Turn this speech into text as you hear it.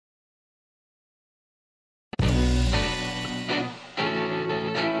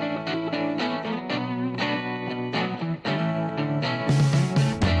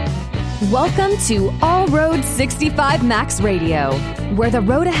Welcome to All Road 65 Max Radio, where the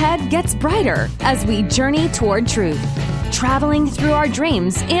road ahead gets brighter as we journey toward truth, traveling through our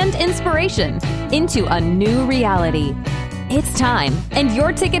dreams and inspiration into a new reality. It's time, and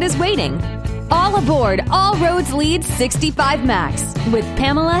your ticket is waiting. All aboard All Roads Lead 65 Max with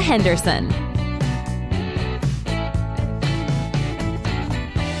Pamela Henderson.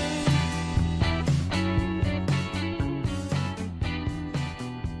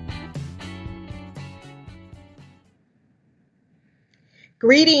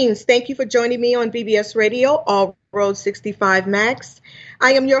 Greetings. Thank you for joining me on BBS Radio, All Road 65 Max.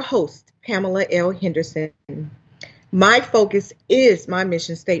 I am your host, Pamela L. Henderson. My focus is my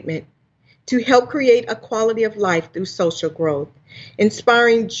mission statement to help create a quality of life through social growth,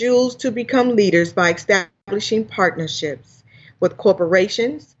 inspiring Jews to become leaders by establishing partnerships with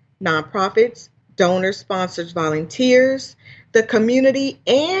corporations, nonprofits, donors, sponsors, volunteers, the community,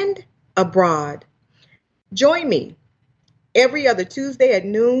 and abroad. Join me every other Tuesday at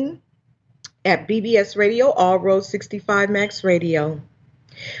noon at BBS Radio, All Road 65 Max Radio.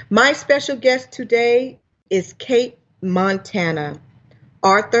 My special guest today is Cate Montana,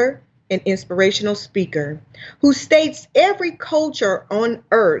 author and inspirational speaker, who states every culture on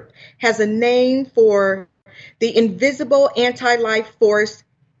earth has a name for the invisible anti-life force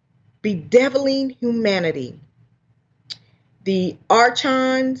bedeviling humanity. The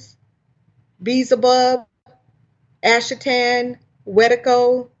Archons, Beelzebub, Ashatan,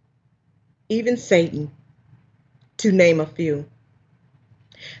 Wedico, even Satan, to name a few.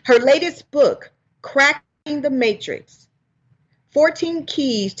 Her latest book, Cracking the Matrix, 14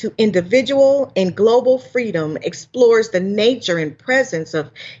 Keys to Individual and Global Freedom, explores the nature and presence of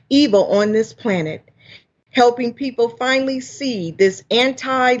evil on this planet, helping people finally see this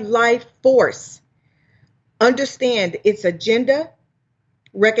anti-life force, understand its agenda,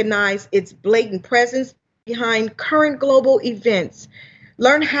 recognize its blatant presence behind current global events,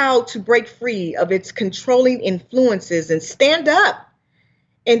 learn how to break free of its controlling influences and stand up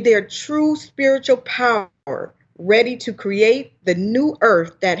in their true spiritual power, ready to create the new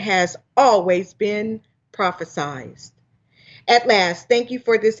earth that has always been prophesized. At last, thank you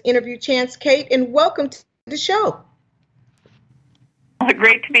for this interview chance, Cate, and welcome to the show.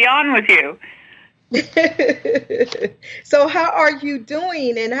 Great to be on with you. So how are you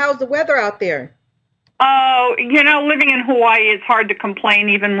doing, and how's the weather out there? Oh, living in Hawaii, it's hard to complain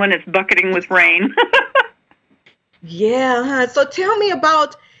even when it's bucketing with rain. Yeah. So tell me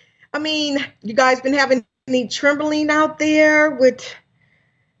about, you guys been having any trembling out there with,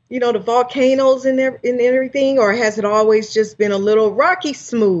 the volcanoes and everything, or has it always just been a little rocky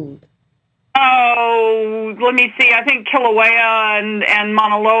smooth? Oh, let me see. I think Kilauea and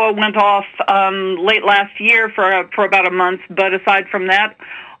Mauna Loa went off late last year for about a month, but aside from that,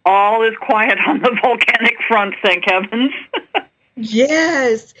 all is quiet on the volcanic front, thank heavens.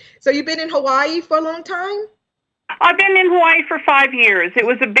 Yes. So you've been in Hawaii for a long time? I've been in Hawaii for 5 years. It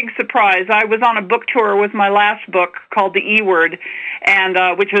was a big surprise. I was on a book tour with my last book called The E Word,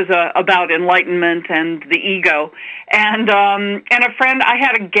 and which was about enlightenment and the ego. And a friend, I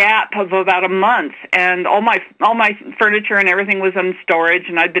had a gap of about a month, and all my furniture and everything was in storage,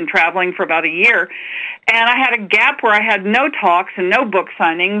 and I'd been traveling for about a year. And I had a gap where I had no talks and no book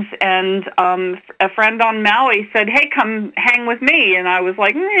signings, and a friend on Maui said, "Hey, come hang with me." And I was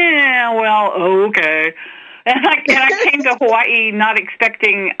like, well, okay. And I came to Hawaii not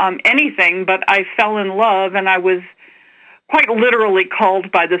expecting anything, but I fell in love, and I was quite literally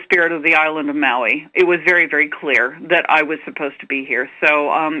called by the spirit of the island of Maui. It was very, very clear that I was supposed to be here.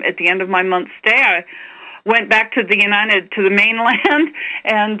 So at the end of my month's stay, I went back to the mainland,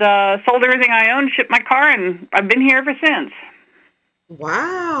 and sold everything I owned, shipped my car, and I've been here ever since.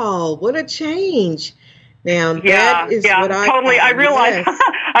 Wow, what a change! Now that is what totally. I realized. Yes.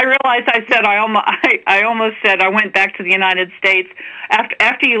 I almost said I went back to the United States.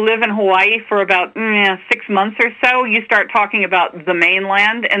 After you live in Hawaii for about 6 months or so, you start talking about the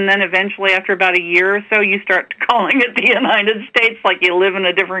mainland, and then eventually, after about a year or so, you start calling it the United States, like you live in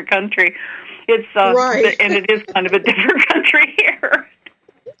a different country. It's right, and it is kind of a different country here.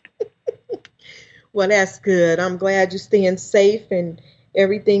 Well, that's good. I'm glad you're staying safe and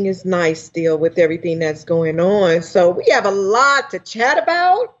everything is nice still with everything that's going on. So we have a lot to chat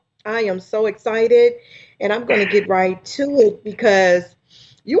about. I am so excited, and I'm going to get right to it because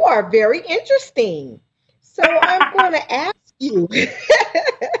you are very interesting. So I'm going to ask you,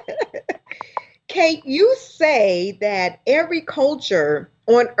 Cate, you say that every culture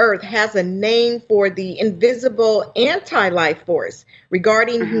on earth has a name for the invisible anti-life force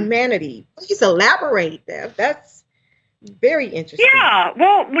regarding humanity. Please elaborate. That's Very interesting. Yeah,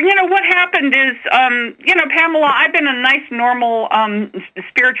 well, what happened is, Pamela, I've been a nice, normal,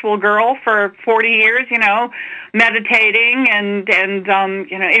 spiritual girl for 40 years, meditating and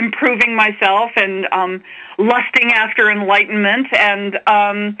improving myself and lusting after enlightenment, and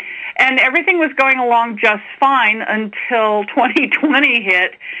everything was going along just fine until 2020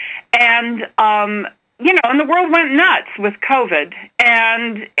 hit, and the world went nuts with COVID,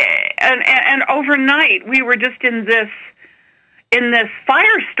 and overnight we were just in this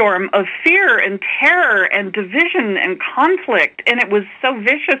firestorm of fear and terror and division and conflict, and it was so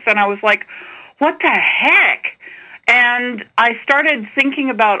vicious, and I was like, what the heck? And I started thinking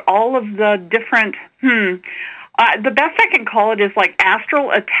about all of the different, the best I can call it is like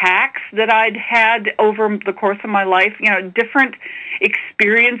astral attacks that I'd had over the course of my life, different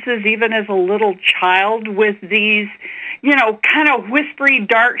experiences even as a little child with these, kind of whispery,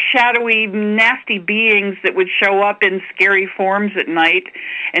 dark, shadowy, nasty beings that would show up in scary forms at night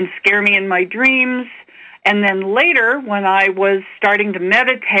and scare me in my dreams. And then later, when I was starting to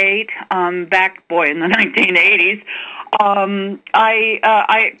meditate, back, in the 1980s,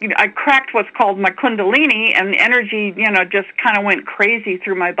 I cracked what's called my Kundalini, and the energy, just kind of went crazy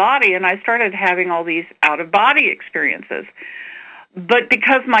through my body, and I started having all these out-of-body experiences. But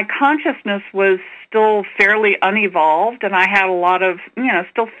because my consciousness was still fairly unevolved, and I had a lot of,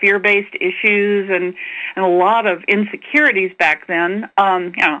 still fear-based issues and a lot of insecurities back then,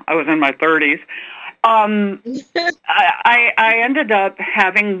 I was in my 30s, I ended up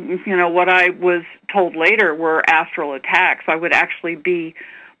having, what I was told later were astral attacks. I would actually be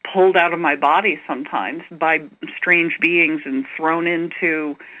pulled out of my body sometimes by strange beings and thrown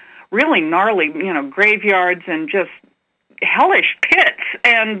into really gnarly, graveyards and just hellish pits,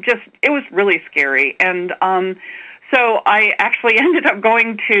 and just, it was really scary. And so I actually ended up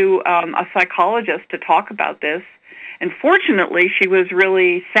going to a psychologist to talk about this. And fortunately, she was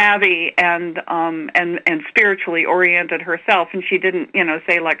really savvy and spiritually oriented herself, and she didn't,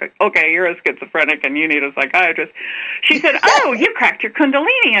 say like, okay, you're a schizophrenic and you need a psychiatrist. She said, oh, you cracked your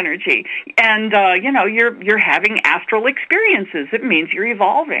Kundalini energy, and you're having astral experiences. It means you're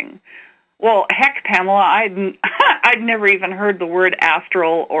evolving. Well, heck, Pamela, I'd never even heard the word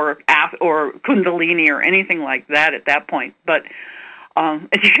astral or Kundalini or anything like that at that point, but.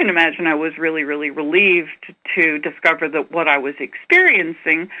 As you can imagine, I was really, really relieved to discover that what I was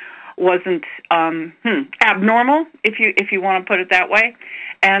experiencing wasn't abnormal, if you want to put it that way,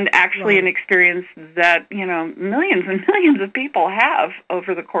 and actually an experience that millions and millions of people have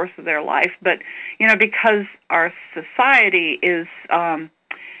over the course of their life. But because our society is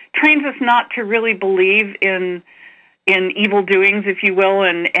trains us not to really believe in evil doings, if you will,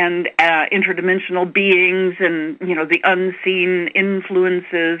 and interdimensional beings and, the unseen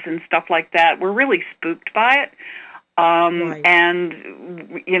influences and stuff like that. We're really spooked by it. Right. And,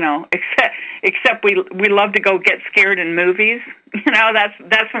 except we love to go get scared in movies.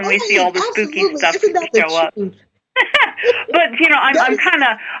 That's when we see all the spooky stuff show up. But, I'm kind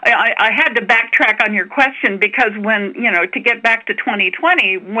of, I had to backtrack on your question because when, to get back to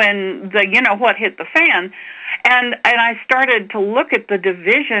 2020, when the, what hit the fan, and I started to look at the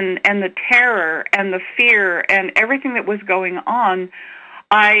division and the terror and the fear and everything that was going on,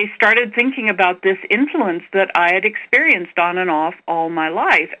 I started thinking about this influence that I had experienced on and off all my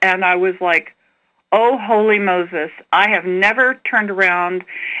life. And I was like, oh, holy Moses, I have never turned around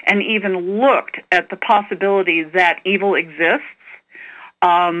and even looked at the possibility that evil exists.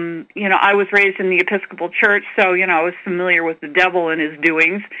 I was raised in the Episcopal Church, so, I was familiar with the devil and his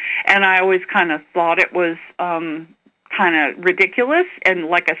doings, and I always kind of thought it was kind of ridiculous and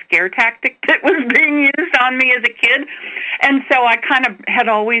like a scare tactic that was being used on me as a kid. And so I kind of had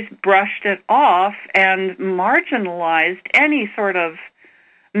always brushed it off and marginalized any sort of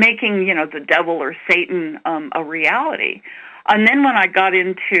making, the devil or Satan a reality. And then when I got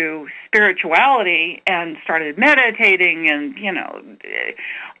into spirituality and started meditating and,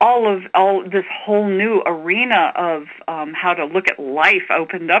 all this whole new arena of how to look at life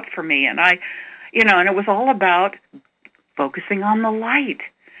opened up for me. And and it was all about focusing on the light,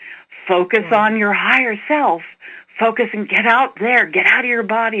 focus on your higher self, focus and get out there, get out of your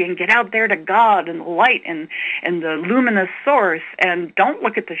body and get out there to God and the light and the luminous source, and don't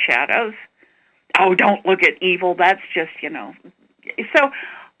look at the shadows. Oh, don't look at evil. That's just, So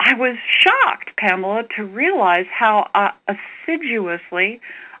I was shocked, Pamela, to realize how assiduously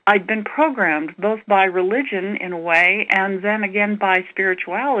I'd been programmed, both by religion in a way and then again by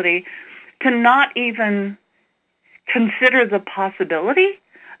spirituality, to not even consider the possibility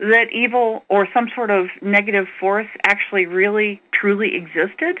that evil or some sort of negative force actually really, truly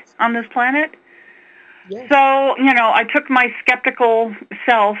existed on this planet. Yes. So, I took my skeptical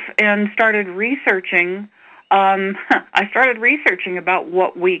self and started researching. I started researching about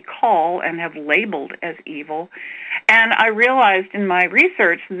what we call and have labeled as evil, and I realized in my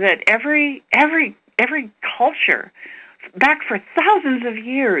research that every culture, back for thousands of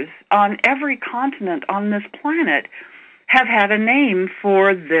years, on every continent on this planet, have had a name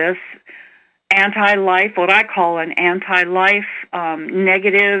for this anti-life, what I call an anti-life,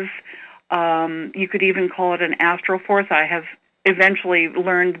 negative. You could even call it an astral force. I have eventually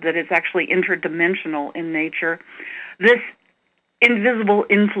learned that it's actually interdimensional in nature. This invisible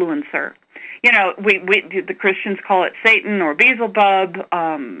influencer. We the Christians call it Satan or Beelzebub.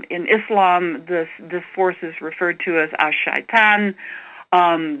 In Islam, this force is referred to as Ash-Shaitan.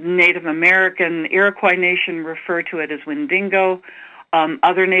 Native American Iroquois nation refer to it as Wendigo.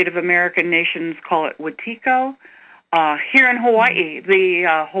 Other Native American nations call it Wetiko. Here in Hawaii, the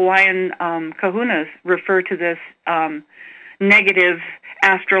Hawaiian kahunas refer to this negative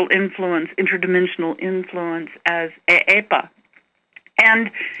astral influence, interdimensional influence, as Epa.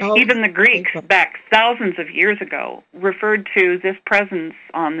 And even the Greeks, back thousands of years ago, referred to this presence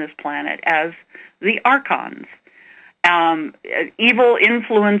on this planet as the Archons, evil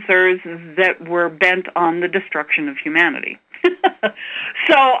influencers that were bent on the destruction of humanity.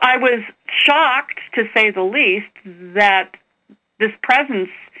 So I was shocked, to say the least, that this presence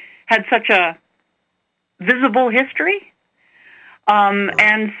had such a visible history.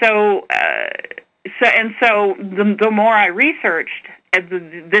 And so the more I researched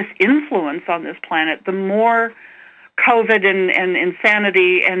this influence on this planet, the more COVID and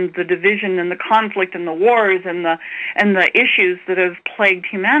insanity and the division and the conflict and the wars and the issues that have plagued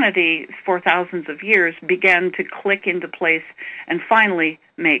humanity for thousands of years began to click into place and finally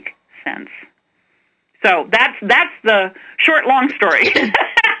make sense. So that's the short, long story.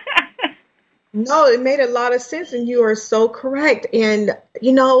 No, it made a lot of sense, and you are so correct. And,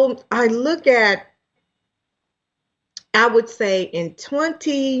 I look at, I would say in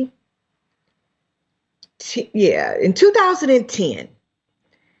 2010,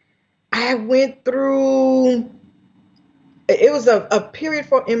 I went through, it was a period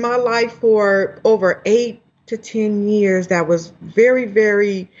in my life for over 8 to 10 years that was very,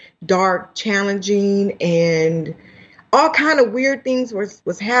 very dark, challenging, and all kind of weird things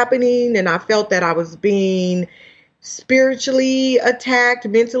was happening, and I felt that I was being spiritually attacked,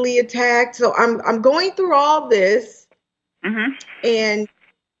 mentally attacked. So I'm going through all this, and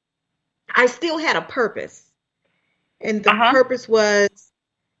I still had a purpose, and the purpose was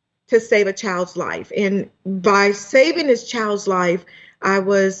to save a child's life. And by saving this child's life, I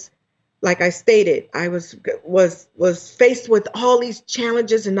was, like I stated, I was faced with all these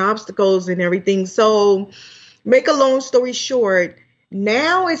challenges and obstacles and everything. So, make a long story short,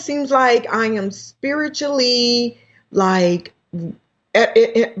 now it seems like I am spiritually like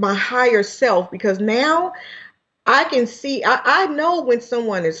at my higher self, because now I can see, I know when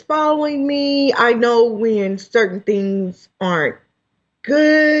someone is following me. I know when certain things aren't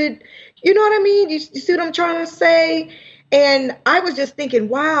good. You know what I mean? You see what I'm trying to say? And I was just thinking,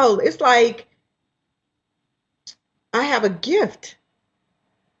 wow, it's like I have a gift.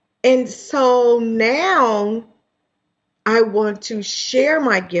 And so now I want to share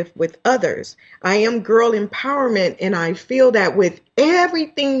my gift with others. I am girl empowerment, and I feel that with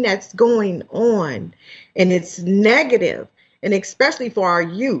everything that's going on, and it's negative, and especially for our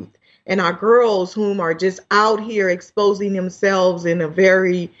youth and our girls whom are just out here exposing themselves in a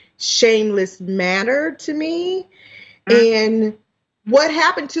very shameless manner to me. And what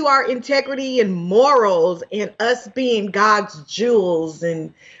happened to our integrity and morals and us being God's jewels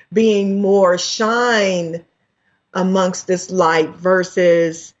and being more shine amongst this light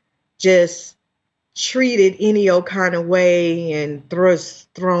versus just treated any old kind of way and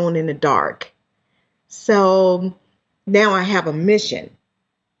thrown in the dark. So now I have a mission.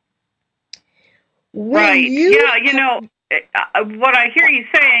 What I hear you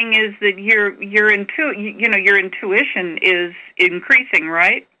saying is that your intuition is increasing,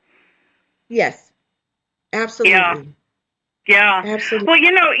 right? Yes, absolutely. Yeah. Absolutely. Well,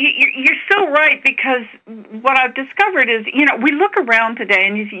 you're so right, because what I've discovered is, we look around today,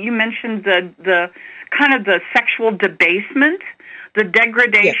 and you mentioned the kind of the sexual debasement, the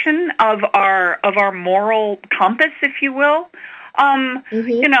degradation of our moral compass, if you will. I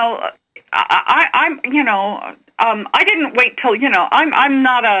didn't wait till, I'm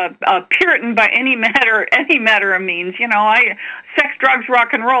not a Puritan by any matter of means. Sex, drugs,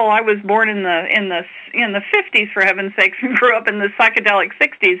 rock and roll. I was born in the 50s, for heaven's sakes, and grew up in the psychedelic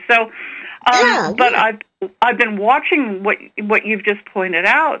 60s. So But I've been watching what you've just pointed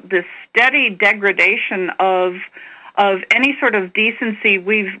out, this steady degradation of any sort of decency.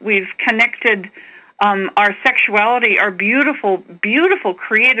 We've connected our sexuality, our beautiful, beautiful,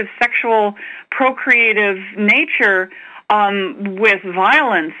 creative, sexual, procreative nature with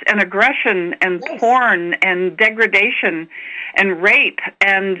violence and aggression and porn and degradation and rape,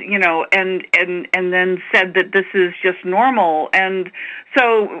 and and then said that this is just normal. And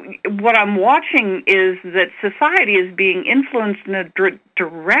so what I'm watching is that society is being influenced in a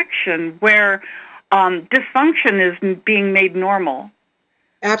direction where dysfunction is being made normal.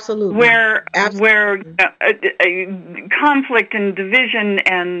 Absolutely. Where conflict and division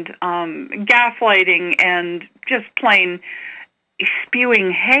and gaslighting and just plain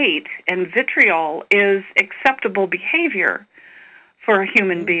spewing hate and vitriol is acceptable behavior for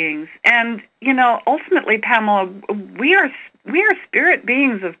human beings. And ultimately, Pamela, we are spirit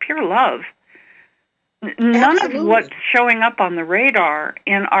beings of pure love. None of what's showing up on the radar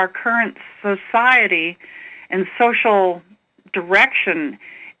in our current society and social direction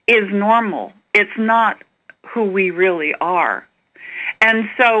is normal. It's not who we really are. And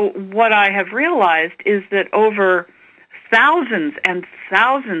so what I have realized is that over thousands and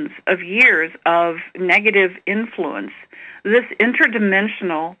thousands of years of negative influence, this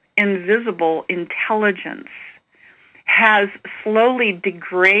interdimensional, invisible intelligence has slowly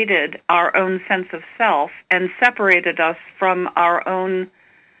degraded our own sense of self and separated us from our own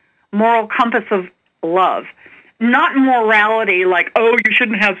moral compass of love. Not morality, like, oh, you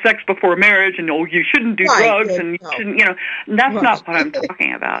shouldn't have sex before marriage, and oh, you shouldn't do drugs, and you shouldn't, that's not what I'm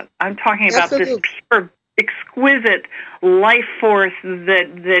talking about. I'm talking about this pure, exquisite life force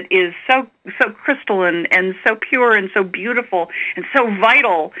that is so crystalline and so pure and so beautiful and so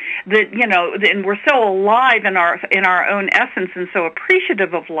vital that, and we're so alive in our own essence and so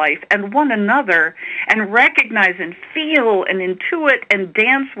appreciative of life and one another and recognize and feel and intuit and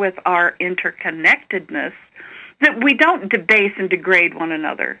dance with our interconnectedness, that we don't debase and degrade one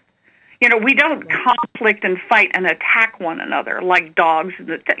another. We don't conflict and fight and attack one another like dogs.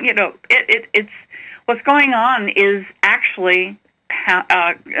 It's what's going on is actually,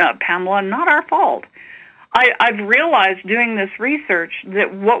 Pamela, not our fault. I've realized doing this research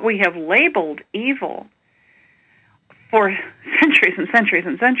that what we have labeled evil for centuries and centuries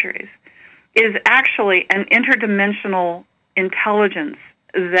and centuries is actually an interdimensional intelligence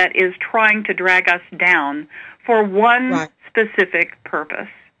that is trying to drag us down for one specific purpose.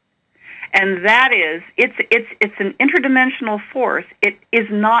 And that is, it's an interdimensional force. It is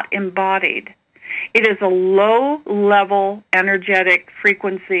not embodied. It is a low-level energetic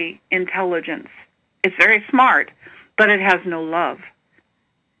frequency intelligence. It's very smart, but it has no love.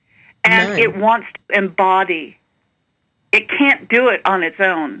 And it wants to embody. It can't do it on its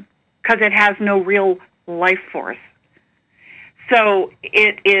own because it has no real life force. So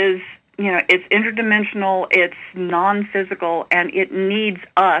it is, it's interdimensional, it's non-physical, and it needs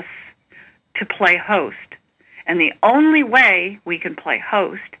us to play host. And the only way we can play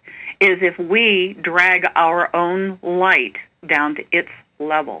host is if we drag our own light down to its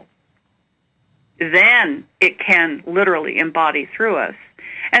level. Then it can literally embody through us.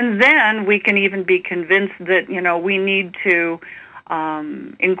 And then we can even be convinced that, we need to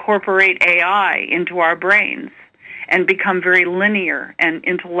incorporate AI into our brains and become very linear and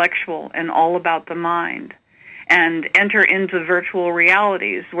intellectual and all about the mind, and enter into virtual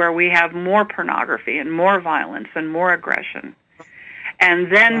realities where we have more pornography and more violence and more aggression.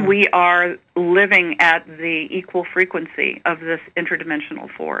 And then we are living at the equal frequency of this interdimensional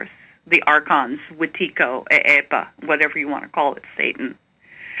force, the archons, Wetiko, Eepa, whatever you want to call it, Satan.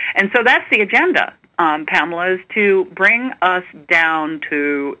 And so that's the agenda, Pamela, is to bring us down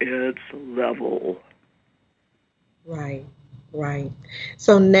to its level. Right.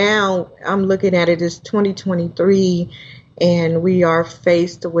 So now I'm looking at it as 2023, and we are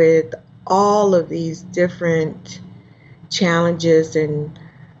faced with all of these different challenges and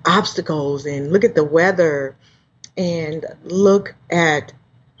obstacles, and look at the weather, and look at,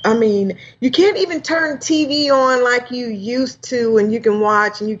 you can't even turn TV on like you used to, and you can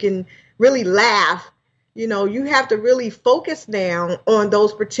watch and you can really laugh. You have to really focus down on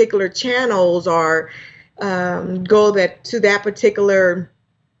those particular channels, or go to that particular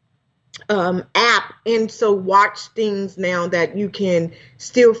app, and so watch things now that you can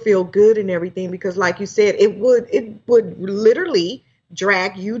still feel good and everything, because like you said, it would literally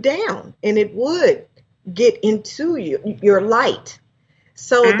drag you down, and it would get into your light.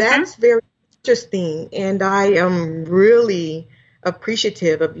 So that's very interesting, and I am really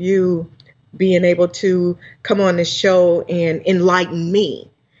appreciative of you being able to come on the show and enlighten me,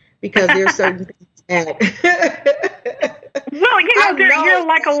 because there's certain things that. Well, you're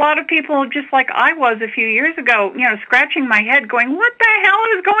like a lot of people, just like I was a few years ago, scratching my head going, what the hell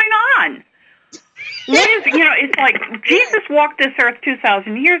is going on? It's like Jesus walked this earth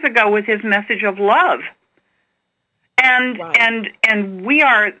 2,000 years ago with his message of love. And right. and we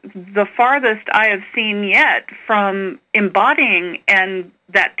are the farthest I have seen yet from embodying and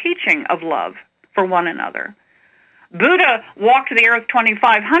that teaching of love for one another. Buddha walked the earth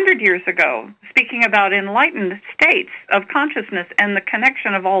 2,500 years ago, speaking about enlightened states of consciousness and the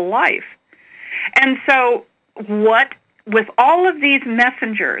connection of all life. And so with all of these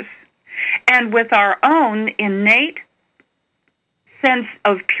messengers and with our own innate sense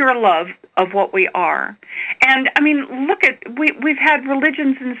of pure love of what we are. And, we've had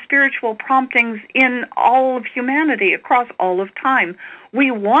religions and spiritual promptings in all of humanity, across all of time. We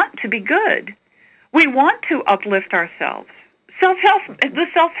want to be good. We want to uplift ourselves. The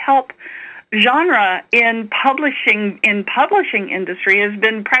self-help genre in publishing industry has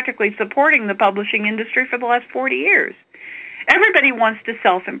been practically supporting the publishing industry for the last 40 years. Everybody wants to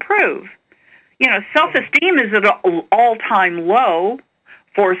self-improve. Self-esteem is at an all-time low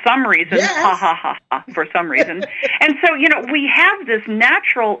for some reason, yes. For some reason. And so, we have this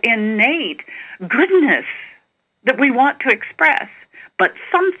natural, innate goodness that we want to express, but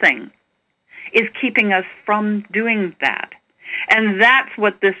something is keeping us from doing that. And that's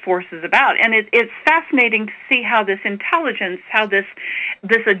what this force is about. And it's fascinating to see how this intelligence, how this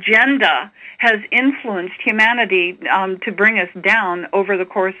agenda has influenced humanity to bring us down over the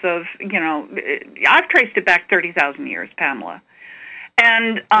course of, I've traced it back 30,000 years, Pamela.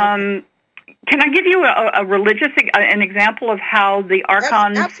 And can I give you a religious an example of how the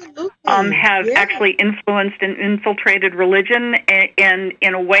archons have actually influenced and infiltrated religion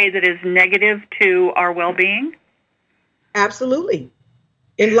in a way that is negative to our well-being? Absolutely.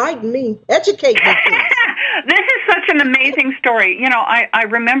 Enlighten me. Educate me. This is such an amazing story. I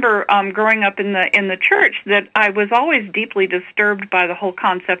remember growing up in the church that I was always deeply disturbed by the whole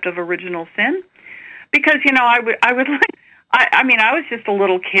concept of original sin, because I was just a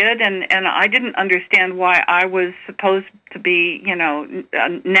little kid, and I didn't understand why I was supposed to be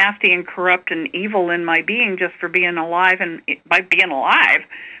nasty and corrupt and evil in my being just for being alive, and by being alive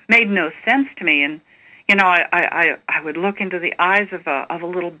made no sense to me. And I would look into the eyes of a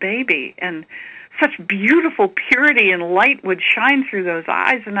little baby, and such beautiful purity and light would shine through those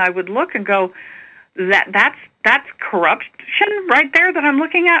eyes, and I would look and go, that's corruption right there that I'm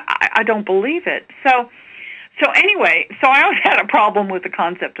looking at. I don't believe it. So anyway, I always had a problem with the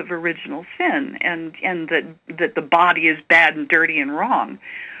concept of original sin, and that the body is bad and dirty and wrong.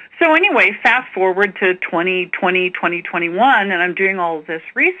 So anyway, fast forward to 2021, and I'm doing all of this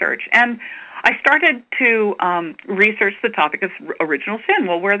research, and I started to research the topic of original sin.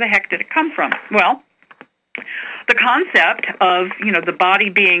 Well, where the heck did it come from? Well, the concept of the body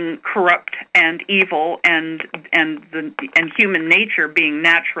being corrupt and evil, and human nature being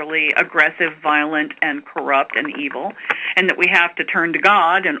naturally aggressive, violent, and corrupt and evil, and that we have to turn to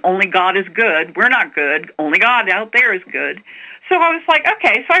God, and only God is good. We're not good. Only God out there is good. So I was like,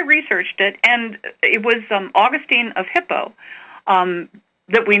 okay. So I researched it, and it was Augustine of Hippo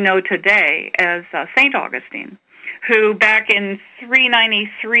that we know today as Saint Augustine, who back in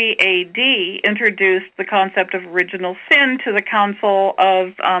 393 A.D. introduced the concept of original sin to the Council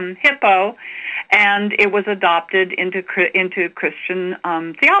of Hippo, and it was adopted into Christian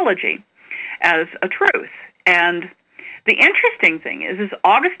theology as a truth. And the interesting thing is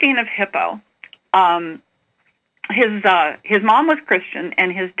Augustine of Hippo, his mom was Christian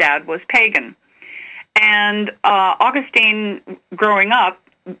and his dad was pagan. And Augustine, growing up,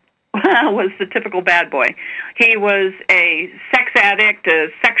 was the typical bad boy. He was a sex addict, a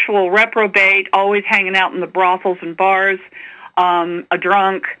sexual reprobate, always hanging out in the brothels and bars, a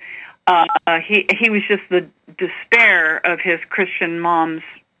drunk. He was just the despair of his Christian mom's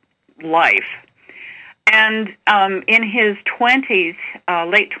life. And in his 20s,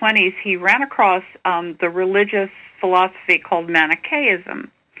 late 20s, he ran across the religious philosophy called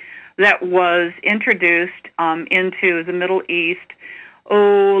Manichaeism that was introduced into the Middle East.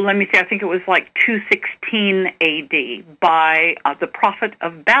 I think it was like 216 A.D. by the prophet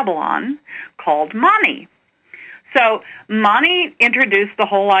of Babylon called Mani. So Mani introduced the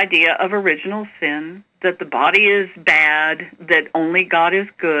whole idea of original sin, that the body is bad, that only God is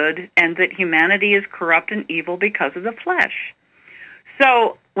good, and that humanity is corrupt and evil because of the flesh.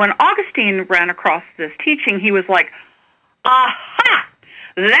 So when Augustine ran across this teaching, he was like, aha!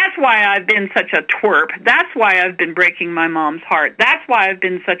 That's why I've been such a twerp. That's why I've been breaking my mom's heart. That's why I've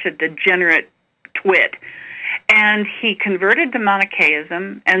been such a degenerate twit. And he converted to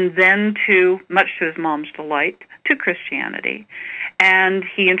Manichaeism and then much to his mom's delight, to Christianity. And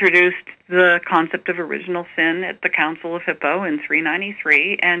he introduced the concept of original sin at the Council of Hippo in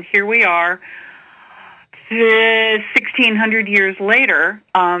 393. And here we are, 1,600 years later,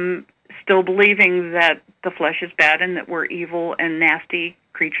 still believing that the flesh is bad and that we're evil and nasty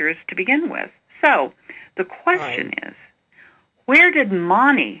creatures to begin with. So the question is, where did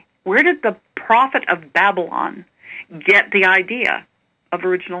the prophet of Babylon get the idea of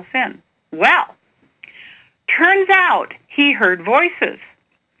original sin? Well, turns out he heard voices.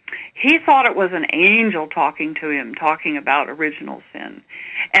 He thought it was an angel talking to him, talking about original sin.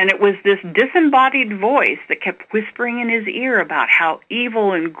 And it was this disembodied voice that kept whispering in his ear about how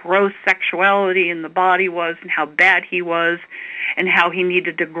evil and gross sexuality in the body was and how bad he was and how he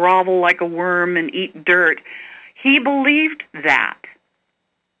needed to grovel like a worm and eat dirt. He believed that.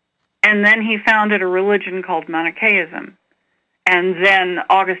 And then he founded a religion called Manichaeism. And then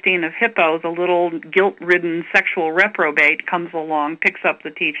Augustine of Hippo, the little guilt-ridden sexual reprobate, comes along, picks up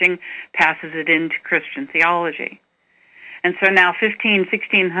the teaching, passes it into Christian theology. And so now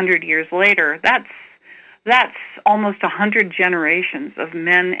 1,600 years later, that's almost 100 generations of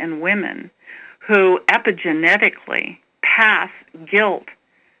men and women who epigenetically pass guilt,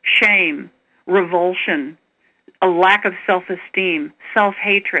 shame, revulsion, a lack of self-esteem,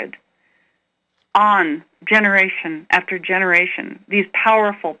 self-hatred, on generation after generation. These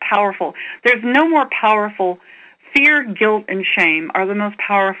powerful, there's no more powerful. Fear, guilt, and shame are the most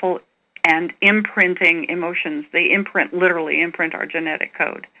powerful and imprinting emotions. They literally imprint our genetic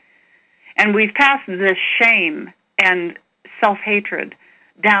code. And we've passed this shame and self-hatred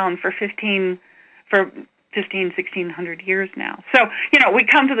down for 1,600 years now. So, we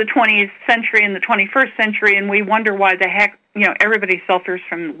come to the 20th century and the 21st century and we wonder why the heck, everybody suffers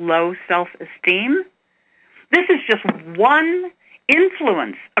from low self-esteem. This is just one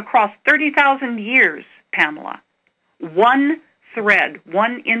influence across 30,000 years, Pamela. One thread,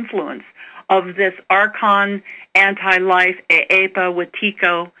 one influence of this archon, anti-life, eepa,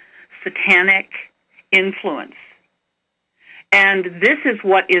 wetiko, satanic influence. And this is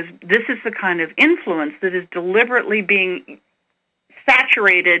the kind of influence that is deliberately being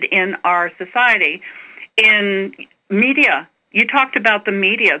saturated in our society. In media, you talked about the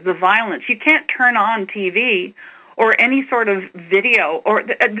media, the violence. You can't turn on TV or any sort of video, or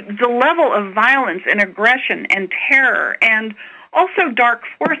the level of violence and aggression and terror and also dark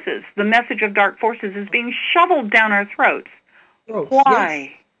forces. The message of dark forces is being shoveled down our throats. Oh,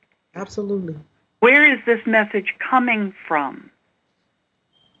 why? Yes, absolutely. Where is this message coming from?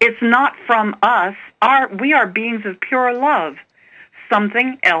 It's not from us. We are beings of pure love.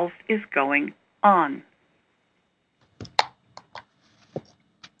 Something else is going on.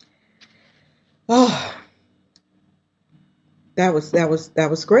 Oh, that was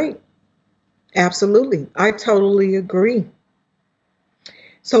great. Absolutely, I totally agree.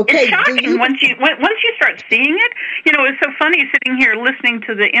 So, it's Kate, shocking once you start seeing it. It's so funny sitting here listening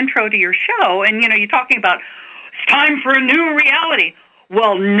to the intro to your show, and you're talking about it's time for a new reality.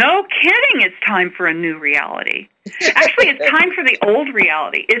 Well, no kidding, it's time for a new reality. Actually, it's time for the old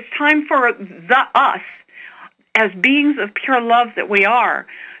reality. It's time for us, as beings of pure love that we are,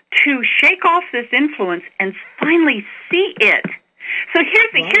 to shake off this influence and finally see it. So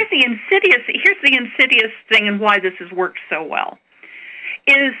here's the insidious thing, and why this has worked so well.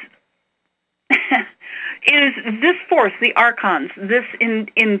 Is this force, the archons, this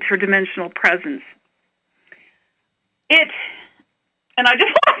interdimensional presence? And I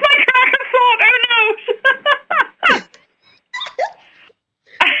just lost my track of thought. Oh no!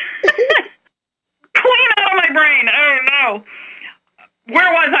 Clean out of my brain. Oh no!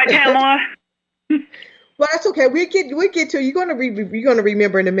 Where was I, Pamela? Well, that's okay. We get to you're gonna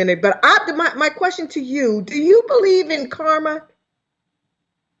remember in a minute. But my question to you: do you believe in karma?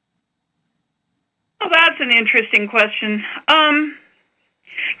 Well, that's an interesting question.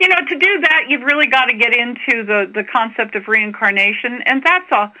 To do that, you've really got to get into the concept of reincarnation, and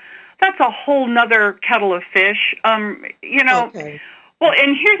that's a whole nother kettle of fish. Okay. Well,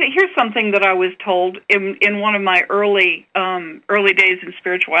 and here's something that I was told in one of my early days in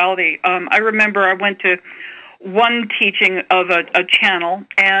spirituality. I remember I went to one teaching of a channel,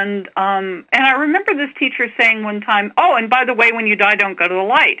 and I remember this teacher saying one time, "Oh, and by the way, when you die, don't go to the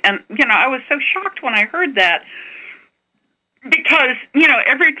light." And I was so shocked when I heard that, because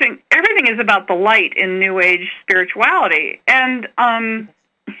everything is about the light in New Age spirituality, and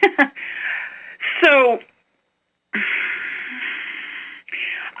so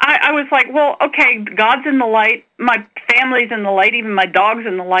I was like, well, okay, God's in the light, my family's in the light, even my dog's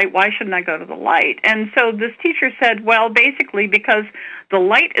in the light, why shouldn't I go to the light? And so this teacher said, well, basically because the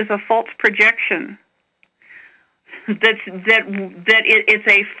light is a false projection. It's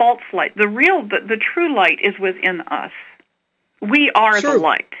a false light. The true light is within us. We are the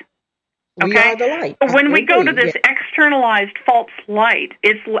light. Okay? We are the light. When we go to this externalized false light,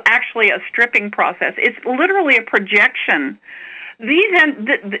 it's actually a stripping process. It's literally a projection.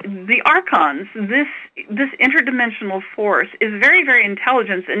 The archons, this interdimensional force, is very, very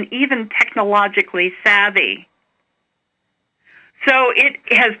intelligent and even technologically savvy. So it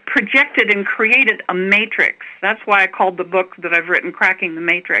has projected and created a matrix. That's why I called the book that I've written Cracking the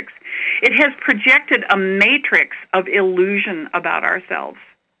Matrix. It has projected a matrix of illusion about ourselves,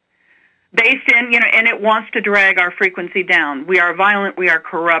 based in, and it wants to drag our frequency down. We are violent, we are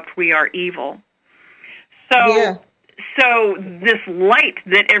corrupt, we are evil. So this light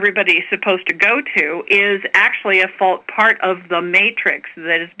that everybody is supposed to go to is actually a part of the matrix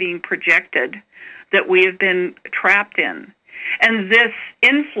that is being projected, that we have been trapped in. And this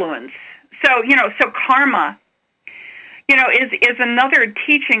influence, so karma, is another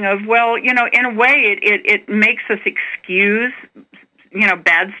teaching of, well, in a way it makes us excuse,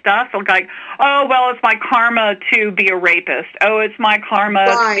 bad stuff. Like, oh, well, it's my karma to be a rapist. Oh, it's my karma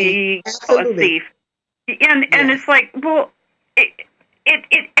to be a thief. And it's like, well,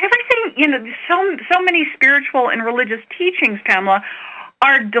 everything, so many spiritual and religious teachings, Pamela,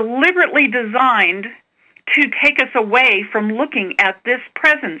 are deliberately designed to take us away from looking at this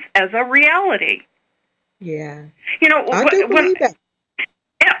presence as a reality. Yeah. I do believe that.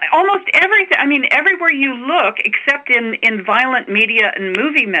 Almost everything, everywhere you look, except in violent media and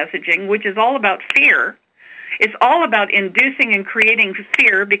movie messaging, which is all about fear, it's all about inducing and creating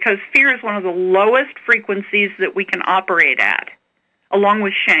fear, because fear is one of the lowest frequencies that we can operate at, along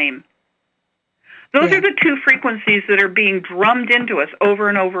with shame. Those are the two frequencies that are being drummed into us over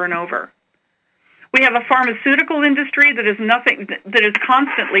and over and over. We have a pharmaceutical industry that is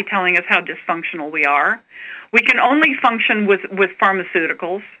constantly telling us how dysfunctional we are. We can only function with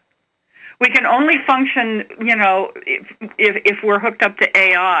pharmaceuticals. We can only function, if we're hooked up to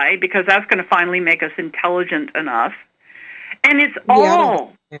AI, because that's going to finally make us intelligent enough. And it's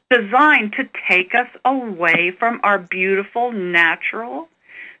all designed to take us away from our beautiful, natural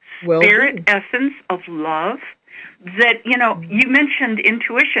spirit essence of love. That, you mentioned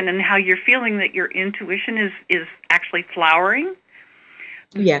intuition and how you're feeling that your intuition is actually flowering.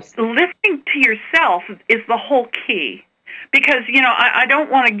 Yes. Listening to yourself is the whole key. Because, I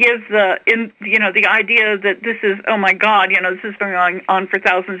don't want to give the idea that this is, oh my God, this has been going on for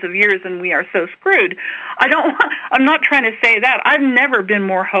thousands of years and we are so screwed. I'm not trying to say that. I've never been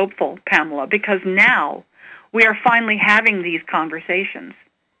more hopeful, Pamela, because now we are finally having these conversations.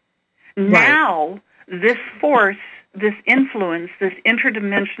 Right. Now, this force, this influence, this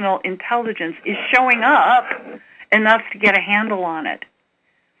interdimensional intelligence is showing up enough to get a handle on it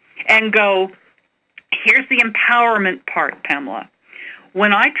and go, here's the empowerment part, Pamela.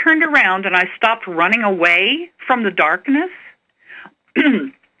 When I turned around and I stopped running away from the darkness,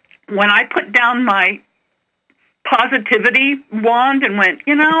 when I put down my positivity wand and went,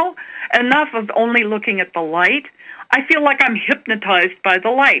 enough of only looking at the light, I feel like I'm hypnotized by the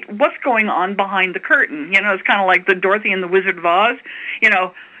light. What's going on behind the curtain? It's kind of like the Dorothy and the Wizard of Oz.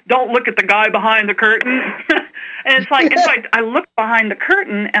 Don't look at the guy behind the curtain. And it's like I looked behind the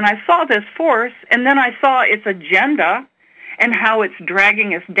curtain and I saw this force, and then I saw its agenda and how it's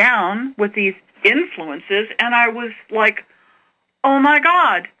dragging us down with these influences, and I was like, oh my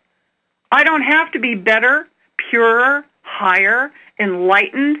God, I don't have to be better, purer, higher,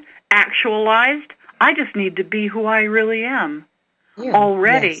 enlightened, actualized. I just need to be who I really am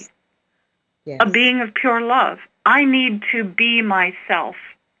already, a being of pure love. I need to be myself.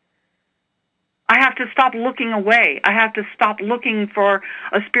 I have to stop looking away. I have to stop looking for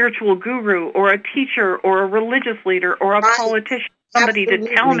a spiritual guru or a teacher or a religious leader or a politician, somebody to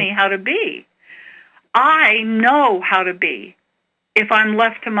tell me how to be. I know how to be if I'm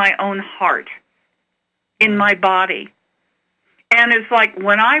left to my own heart, in my body. And it's like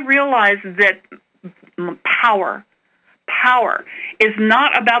when I realized that power is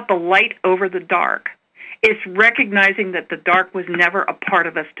not about the light over the dark. It's recognizing that the dark was never a part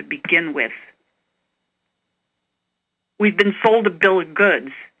of us to begin with. We've been sold a bill of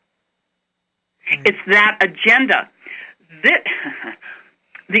goods. It's that agenda.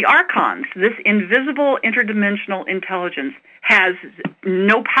 The archons, this invisible interdimensional intelligence, has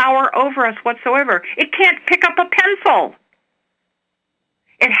no power over us whatsoever. It can't pick up a pencil.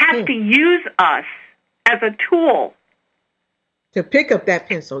 It has to use us as a tool to pick up that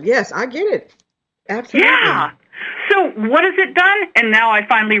pencil. Yes, I get it. Absolutely. Yeah. So what has it done? And now I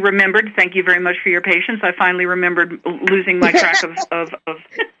finally remembered. Thank you very much for your patience. I finally remembered losing my track of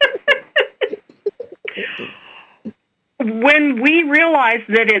When we realize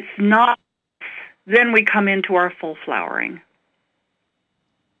that it's not, then we come into our full flowering.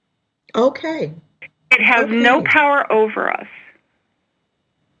 Okay. It has no power over us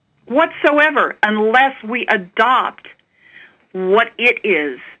whatsoever unless we adopt what it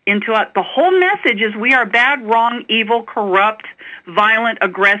is into it. The whole message is we are bad, wrong, evil, corrupt, violent,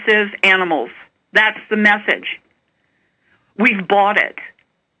 aggressive animals. That's the message. We've bought it,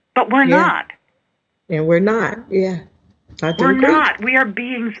 but we're not. And we're not. Yeah. We're not. We are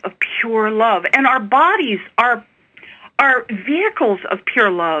beings of pure love, and our bodies are vehicles of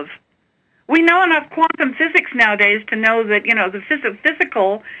pure love. We know enough quantum physics nowadays to know that, the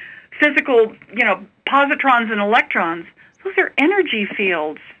physical, positrons and electrons, those are energy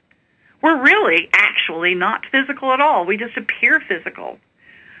fields. We're really actually not physical at all. We just appear physical.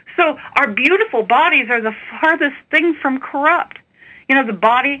 So our beautiful bodies are the farthest thing from corrupt. The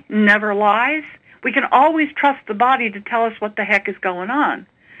body never lies. We can always trust the body to tell us what the heck is going on.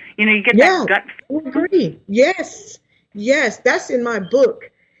 You get that gut feeling. I agree. Yes. Yes, that's in my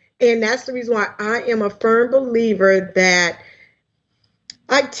book. And that's the reason why I am a firm believer that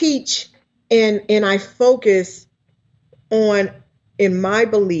I teach and I focus on, in my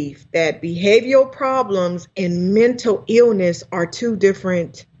belief, that behavioral problems and mental illness are two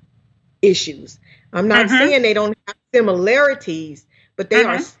different issues. I'm not saying they don't have similarities, but they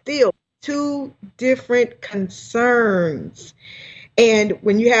are still two different concerns. And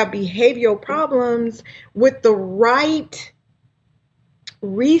when you have behavioral problems with the right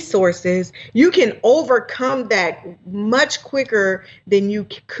resources, you can overcome that much quicker than you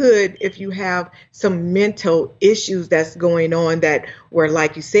could if you have some mental issues that's going on that where,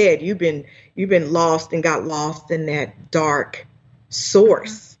 like you said, you've been lost and got lost in that dark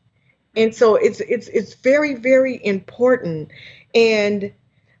source. And so it's very, very important. And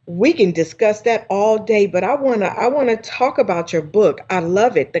we can discuss that all day, but I want to talk about your book. I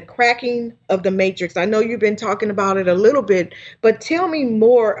love it. The Cracking of the Matrix. I know you've been talking about it a little bit, but tell me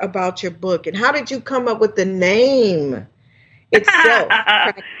more about your book and how did you come up with the name itself?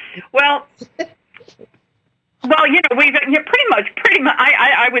 Well, we've pretty much.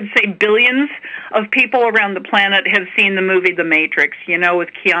 I would say billions of people around the planet have seen the movie The Matrix. With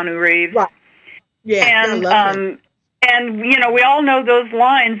Keanu Reeves. Right. Yeah, and I love it. And, we all know those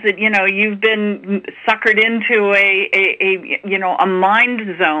lines that, you've been suckered into a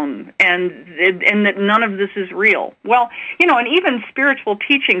mind zone and that none of this is real. Well, and even spiritual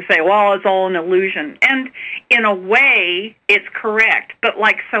teachings say, well, it's all an illusion. And in a way, it's correct. But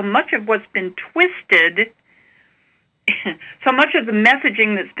like so much of what's been twisted, so much of the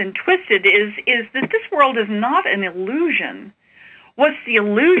messaging that's been twisted is that this world is not an illusion. What's the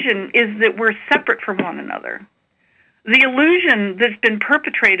illusion is that we're separate from one another. The illusion that's been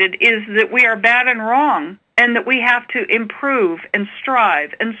perpetrated is that we are bad and wrong and that we have to improve and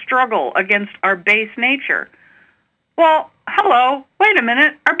strive and struggle against our base nature. Well, hello, wait a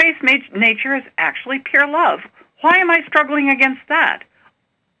minute. Our base nature is actually pure love. Why am I struggling against that?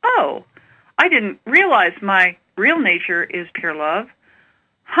 Oh, I didn't realize my real nature is pure love.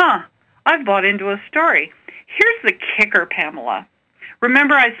 I've bought into a story. Here's the kicker, Pamela.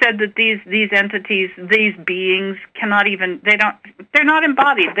 Remember I said that these entities, these beings cannot even, they're not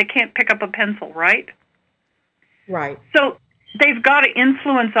embodied. They can't pick up a pencil, right? Right. So they've got to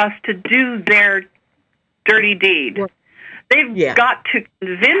influence us to do their dirty deed. They've got to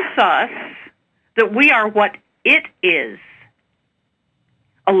convince us that we are what it is,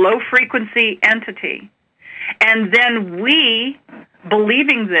 a low-frequency entity. And then we,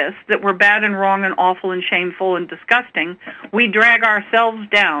 believing this, that we're bad and wrong and awful and shameful and disgusting, we drag ourselves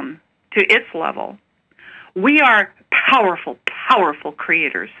down to its level. We are powerful, powerful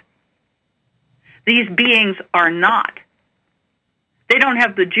creators. These beings are not. They don't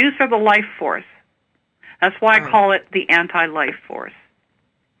have the juice or the life force. That's why I call it the anti-life force.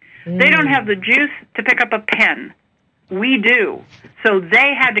 They don't have the juice to pick up a pen. We do. So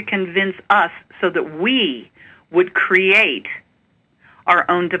they had to convince us so that we would create our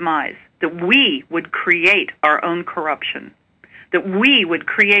own demise, that we would create our own corruption, that we would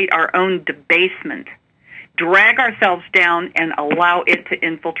create our own debasement, drag ourselves down and allow it to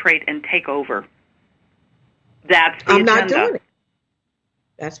infiltrate and take over. That's the agenda. I'm not doing it.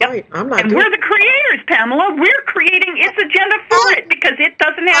 That's right. I'm not doing it. And we're the creators, Pamela. We're creating its agenda for it because it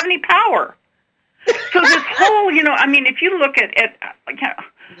doesn't have any power. So this whole, if you look at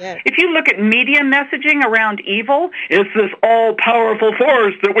Yes. If you look at media messaging around evil, it's this all-powerful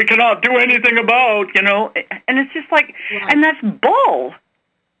force that we cannot do anything about, and it's just like, Right. and that's bull.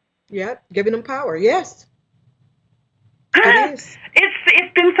 Yep, giving them power. Yes. It is.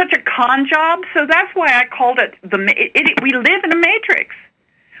 It's been such a con job, so that's why I called it we live in a matrix.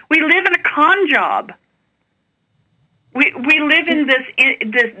 We live in a con job. We live in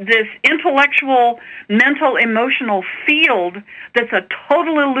this intellectual, mental, emotional field that's a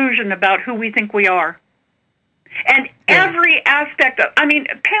total illusion about who we think we are. And every aspect of,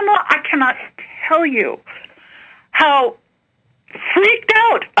 Pamela, I cannot tell you how freaked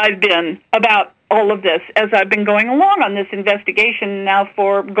out I've been about all of this as I've been going along on this investigation now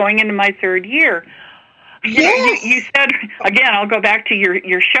for going into my third year. Yes. You said, again, I'll go back to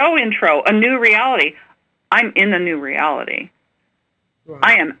your show intro, a new reality. I'm in a new reality. Right.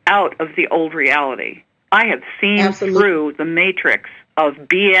 I am out of the old reality. I have seen through the matrix of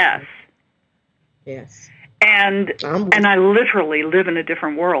BS. Yes. And I literally live in a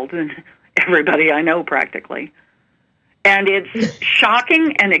different world than everybody I know practically. And it's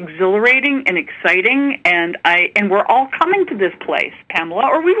shocking and exhilarating and exciting, and we're all coming to this place, Pamela,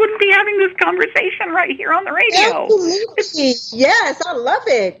 or we wouldn't be having this conversation right here on the radio. Absolutely. Yes, I love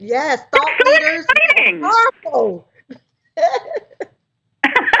it. Yes, thought it's so leaders. Exciting. Powerful.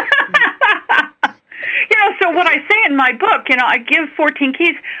 So what I say in my book, I give 14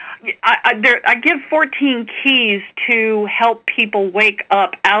 keys. I give 14 keys to help people wake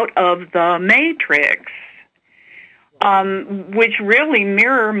up out of the matrix. Which really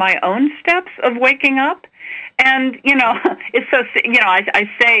mirror my own steps of waking up. And, it's so, I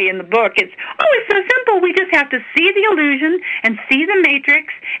say in the book, it's so simple. We just have to see the illusion and see the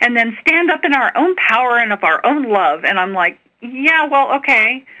matrix and then stand up in our own power and of our own love. And I'm like, yeah, well,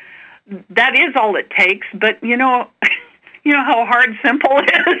 okay, that is all it takes. But, you know how hard simple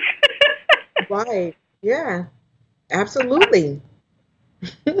is. Right. Yeah, absolutely.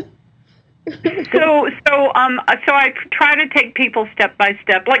 So I try to take people step by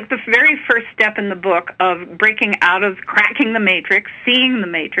step, like the very first step in the book of breaking out of cracking the matrix, seeing the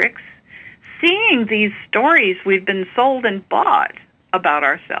matrix, seeing these stories we've been sold and bought about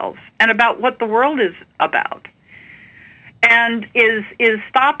ourselves and about what the world is about, and is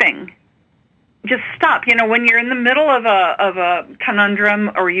stopping. Just stop. When you're in the middle of a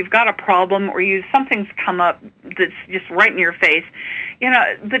conundrum, or you've got a problem, or something's come up that's just right in your face,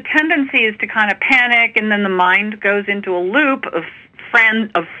 the tendency is to kind of panic, and then the mind goes into a loop of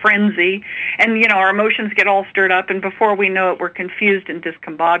frenzy, and our emotions get all stirred up, and before we know it, we're confused and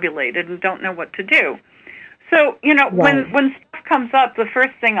discombobulated and don't know what to do. So, Right. when stuff comes up, the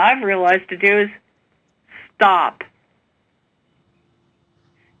first thing I've realized to do is stop.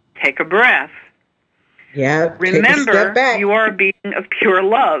 Take a breath. Yeah. Remember, you are a being of pure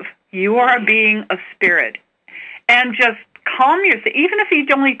love. You are a being of spirit. And just calm yourself. Even if you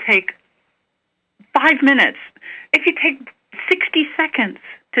only take 5 minutes, if you take 60 seconds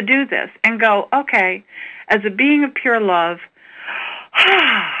to do this and go, okay, as a being of pure love,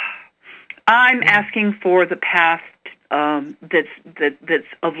 I'm asking for the path that's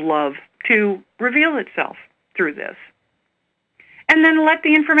of love to reveal itself through this. And then let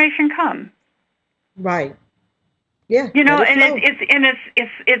the information come. Right. Yeah.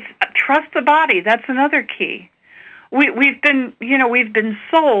 It's trust the body. That's another key. We've been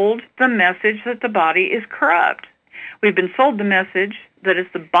sold the message that the body is corrupt. We've been sold the message that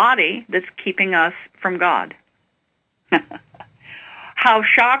it's the body that's keeping us from God. How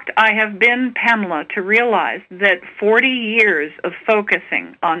shocked I have been, Pamela, to realize that 40 years of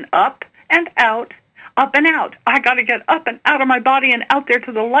focusing on up and out, up and out. I got to get up and out of my body and out there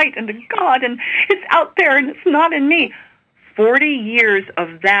to the light and to God, and it's out there and it's not in me. 40 years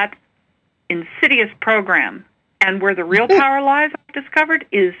of that insidious program, and where the real power lies, I've discovered,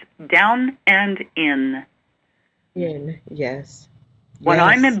 is down and in. In, yes. When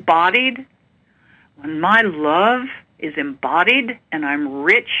I'm embodied, when my love is embodied and I'm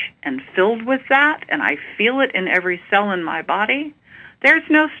rich and filled with that, and I feel it in every cell in my body, there's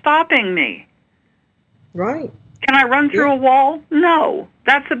no stopping me. Right. Can I run through a wall? No.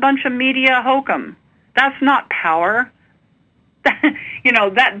 That's a bunch of media hokum. That's not power.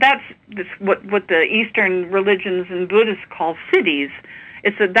 That's what the Eastern religions and Buddhists call cities.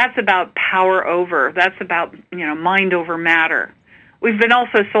 That's about power over. That's about mind over matter. We've been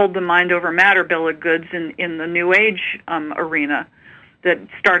also sold the mind over matter bill of goods in the New Age arena that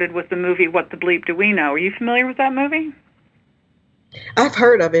started with the movie What the Bleep Do We Know? Are you familiar with that movie? I've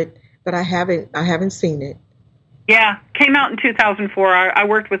heard of it, but I haven't seen it. Yeah, came out in 2004. I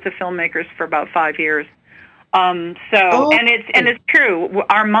worked with the filmmakers for about 5 years. And it's true.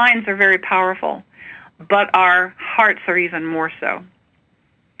 Our minds are very powerful, but our hearts are even more so.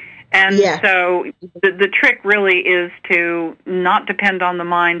 And so the trick really is to not depend on the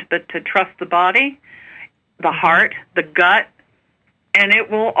mind, but to trust the body, the heart, the gut, and it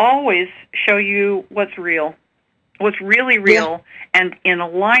will always show you what's real, what's really real, and in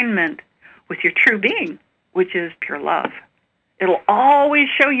alignment with your true being, which is pure love. It'll always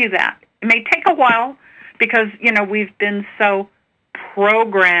show you that. It may take a while because, we've been so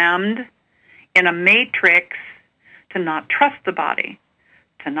programmed in a matrix to not trust the body,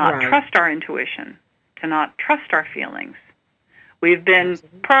 to not trust our intuition, to not trust our feelings. We've been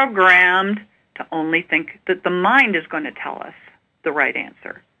programmed to only think that the mind is going to tell us the right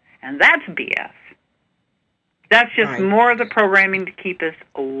answer. And that's BS. That's just more of the programming to keep us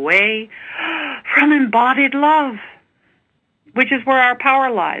away from embodied love, which is where our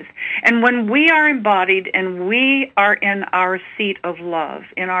power lies. And when we are embodied and we are in our seat of love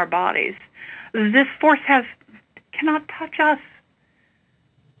in our bodies, this force cannot touch us.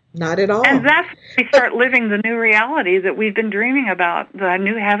 Not at all. And that's when we start living the new reality that we've been dreaming about, the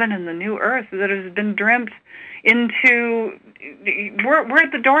new heaven and the new earth that has been dreamt into. We're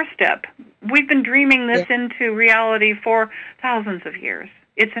at the doorstep. We've been dreaming this into reality for thousands of years.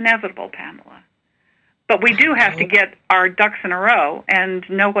 It's inevitable, Pamela. But we do have to get our ducks in a row and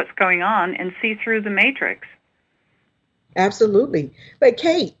know what's going on and see through the matrix. Absolutely. But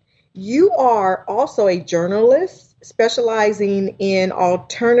Cate, you are also a journalist specializing in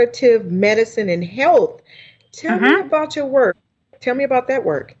alternative medicine and health. Tell me about your work. Tell me about that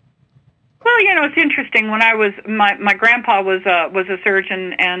work. Well, it's interesting. When I was my grandpa was a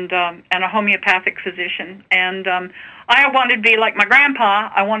surgeon and a homeopathic physician, and I wanted to be like my grandpa.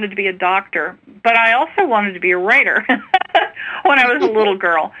 I wanted to be a doctor, but I also wanted to be a writer when I was a little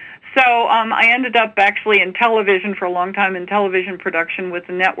girl. So I ended up actually in television for a long time, in television production with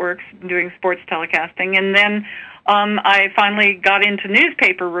the networks, doing sports telecasting, and then I finally got into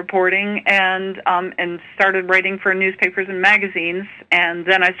newspaper reporting and started writing for newspapers and magazines, and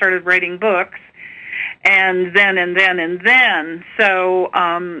then I started writing books, and then. So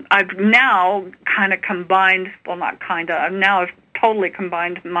I've now kind of combined, well, not kind of, now I've totally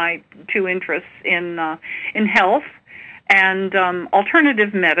combined my two interests in health and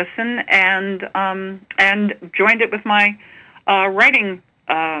alternative medicine, and joined it with my writing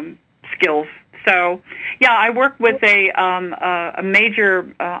skills. So, I work with a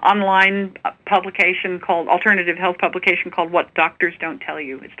major online publication called alternative health publication called What Doctors Don't Tell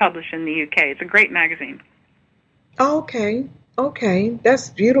You. It's published in the UK. It's a great magazine. Okay, that's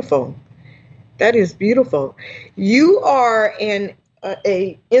beautiful. That is beautiful. You are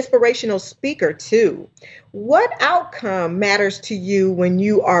a inspirational speaker too. What outcome matters to you when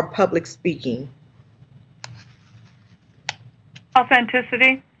you are public speaking?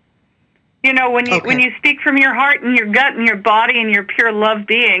 Authenticity. When you speak from your heart and your gut and your body and your pure love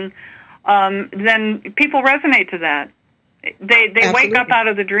being, then people resonate to that. They wake up out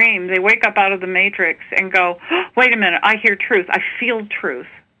of the dream. They wake up out of the matrix and go, oh, wait a minute, I hear truth. I feel truth.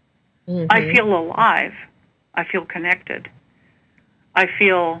 I feel alive. I feel connected. I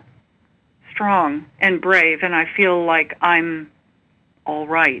feel strong and brave, and I feel like I'm all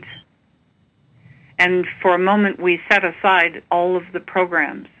right. And for a moment, we set aside all of the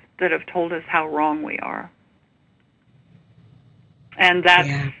programs that have told us how wrong we are. And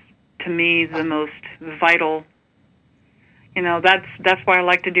that's, to me, the most vital. That's why I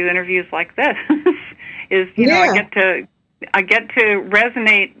like to do interviews like this. I get to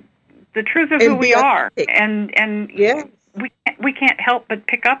resonate the truth of who we are, and we can't help but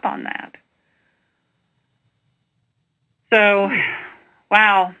pick up on that. So,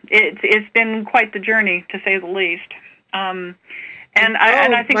 wow, it's been quite the journey, to say the least. And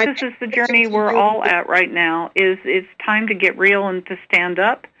I think this is the journey we're all at right now. It's time to get real and to stand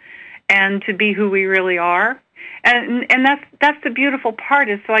up and to be who we really are. And that's the beautiful part.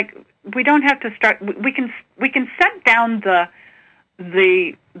 It's like we don't have to start. We can set down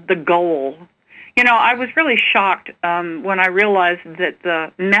the goal. I was really shocked when I realized that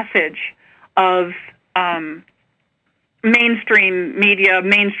the message of mainstream media,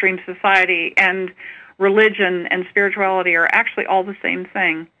 mainstream society, and religion and spirituality are actually all the same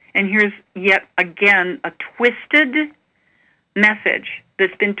thing. And here's yet again a twisted message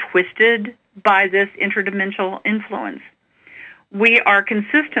that's been twisted by this interdimensional influence. We are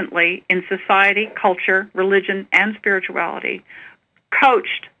consistently, in society, culture, religion, and spirituality,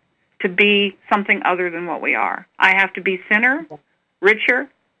 coached to be something other than what we are. I have to be thinner, richer,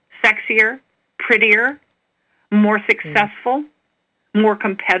 sexier, prettier, more successful, more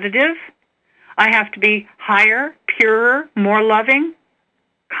competitive. I have to be higher, purer, more loving,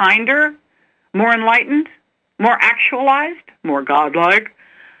 kinder, more enlightened, more actualized, more godlike.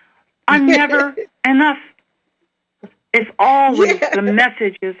 I'm never enough. It's always, the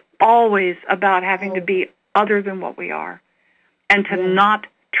message is always about having to be other than what we are, and to not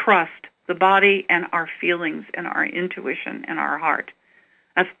trust the body and our feelings and our intuition and our heart.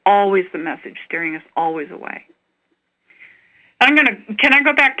 That's always the message, steering us always away. Can I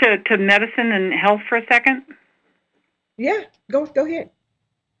go back to medicine and health for a second? Yeah, go ahead.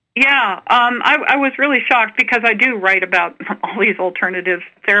 Yeah, I was really shocked because I do write about all these alternative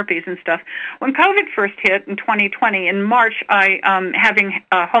therapies and stuff. When COVID first hit in 2020, in March, having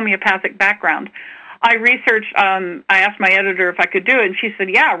a homeopathic background, I researched, I asked my editor if I could do it, and she said,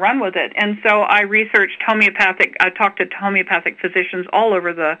 yeah, run with it. And so I researched I talked to homeopathic physicians all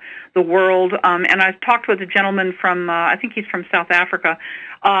over the world, and I talked with a gentleman from, I think he's from South Africa,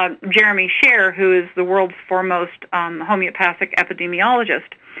 Jeremy Scher, who is the world's foremost homeopathic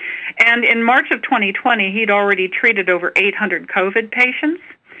epidemiologist. And in March of 2020, he'd already treated over 800 COVID patients.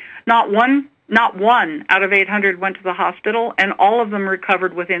 Not one out of 800 went to the hospital, and all of them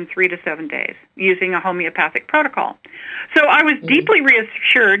recovered within 3 to 7 days using a homeopathic protocol. So I was deeply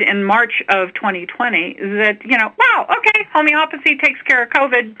reassured in March of 2020 that, wow, okay, homeopathy takes care of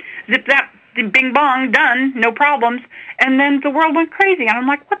COVID, zip zap, bing bong, done, no problems. And then the world went crazy, and I'm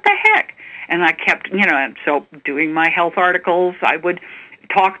like, what the heck? And I kept, so doing my health articles, I would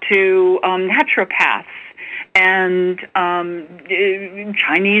talk to naturopaths and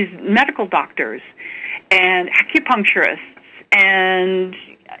Chinese medical doctors and acupuncturists, and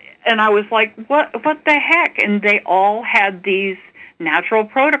I was like, what the heck? And they all had these natural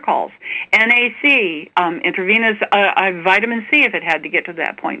protocols. NAC, intravenous vitamin C if it had to get to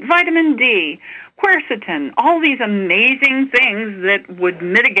that point, vitamin D, quercetin, all these amazing things that would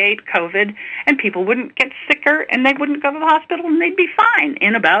mitigate COVID, and people wouldn't get sicker, and they wouldn't go to the hospital, and they'd be fine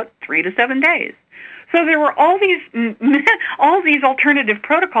in about 3 to 7 days. So there were all these alternative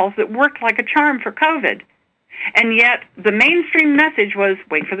protocols that worked like a charm for COVID. And yet the mainstream message was,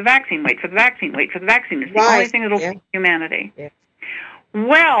 wait for the vaccine, wait for the vaccine, wait for the vaccine. It's the only thing that will save humanity. Yeah.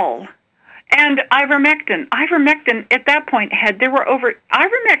 Well, and ivermectin at that point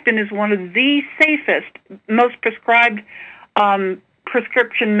ivermectin is one of the safest, most prescribed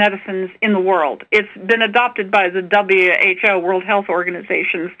prescription medicines in the world. It's been adopted by the WHO, World Health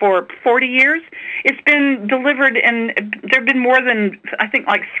Organization, for 40 years. It's been delivered, and there have been more than, I think,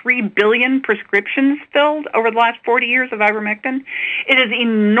 like 3 billion prescriptions filled over the last 40 years of ivermectin. It has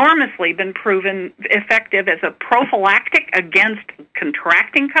enormously been proven effective as a prophylactic against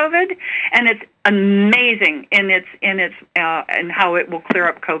contracting COVID, and it's amazing in how it will clear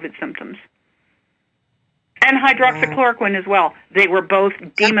up COVID symptoms. And hydroxychloroquine as well. They were both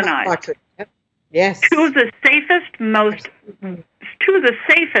demonized. Yes. Two of the safest,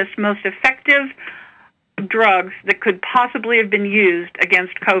 most effective drugs that could possibly have been used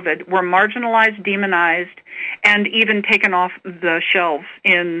against COVID were marginalized, demonized, and even taken off the shelves.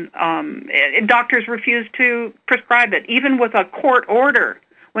 Doctors refused to prescribe it, even with a court order.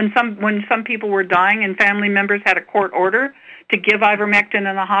 When some people were dying and family members had a court order to give ivermectin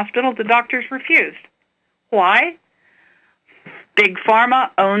in the hospital, the doctors refused. Why? Big Pharma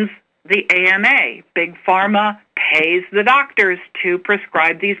owns the AMA. Big Pharma pays the doctors to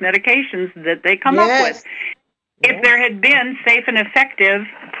prescribe these medications that they come up with. If there had been safe and effective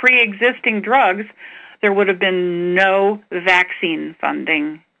pre-existing drugs, there would have been no vaccine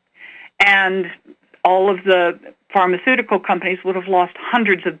funding. And all of the pharmaceutical companies would have lost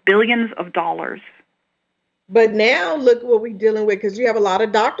hundreds of billions of dollars. But now look what we're dealing with, because you have a lot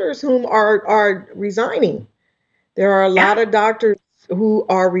of doctors whom are resigning. There are a lot of doctors who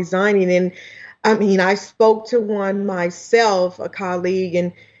are resigning. And I mean, I spoke to one myself, a colleague,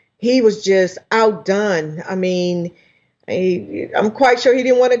 and he was just outdone. I mean, I'm quite sure he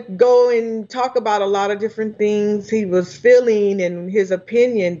didn't want to go and talk about a lot of different things he was feeling and his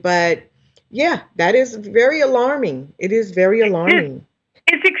opinion. But yeah, that is very alarming. It is very alarming.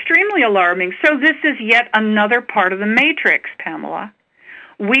 It's extremely alarming. So this is yet another part of the matrix, Pamela.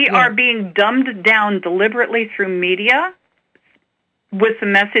 We are being dumbed down deliberately through media with the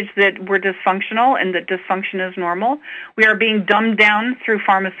message that we're dysfunctional and that dysfunction is normal. We are being dumbed down through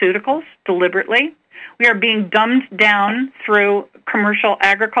pharmaceuticals deliberately. We are being dumbed down through commercial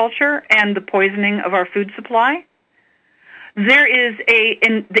agriculture and the poisoning of our food supply. There is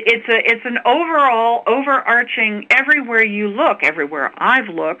it's an overall overarching, everywhere you look, everywhere I've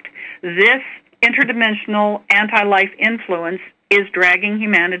looked, this interdimensional anti-life influence is dragging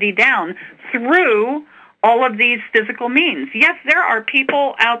humanity down through all of these physical means. Yes, there are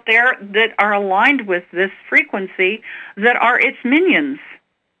people out there that are aligned with this frequency that are its minions.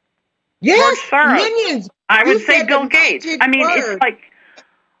 Yes, Soros. minions. I would say Bill Gates. I mean, it's like,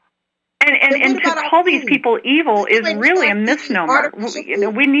 and to call these people evil is really a misnomer.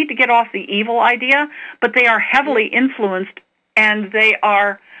 We need to get off the evil idea, but they are heavily influenced, and they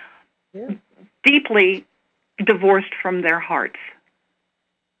are deeply divorced from their hearts.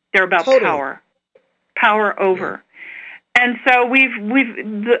 They're about power over. And so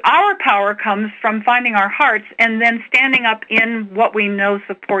our power comes from finding our hearts and then standing up in what we know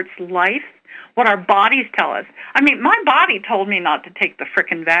supports life, what our bodies tell us. I mean, my body told me not to take the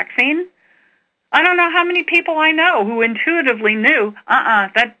frickin' vaccine. I don't know how many people I know who intuitively knew,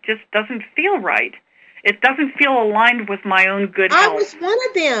 that just doesn't feel right. It doesn't feel aligned with my own good health. I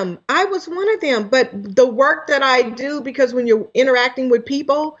was one of them. But the work that I do, because when you're interacting with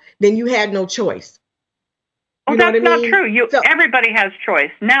people, then you had no choice. Well, that's not true. Everybody has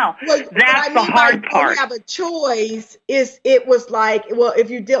choice. Now, that's the hard part. You have a choice. It was like, well, if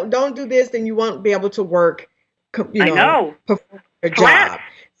you don't do this, then you won't be able to work. Perform your job.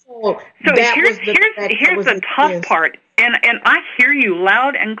 So here's the tough part. And I hear you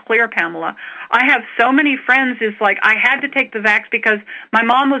loud and clear, Pamela. I have so many friends. It's like I had to take the vax because my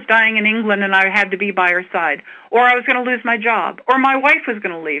mom was dying in England and I had to be by her side, or I was going to lose my job, or my wife was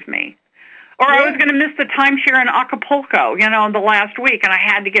going to leave me. Or I was going to miss the timeshare in Acapulco, the last week, and I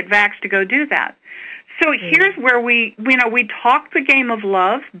had to get vaxxed to go do that. So here's where we talk the game of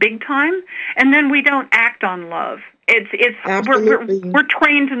love big time, and then we don't act on love. We're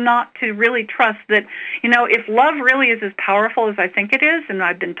trained not to really trust that, if love really is as powerful as I think it is, and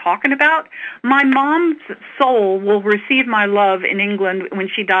I've been talking about, my mom's soul will receive my love in England when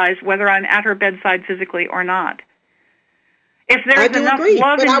she dies, whether I'm at her bedside physically or not. If there's enough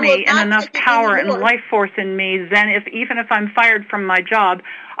love in me and enough power and life force in me, then even if I'm fired from my job,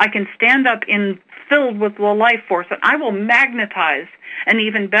 I can stand up filled with the life force, and I will magnetize an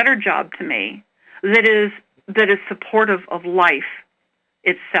even better job to me that is supportive of life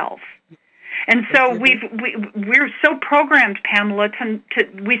itself. And so we're so programmed, Pamela,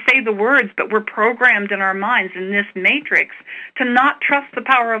 we say the words, but we're programmed in our minds in this matrix to not trust the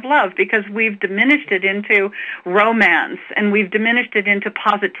power of love because we've diminished it into romance and we've diminished it into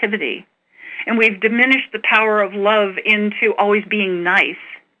positivity and we've diminished the power of love into always being nice.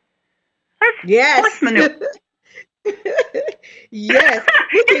 That's horse manure. Yes.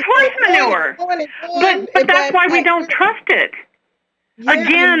 It's horse manure. But that's why we don't trust it. Yeah,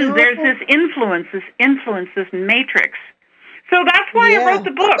 again, there's this influence, this matrix. So that's why I wrote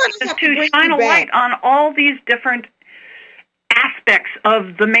the book, is to shine a light on all these different aspects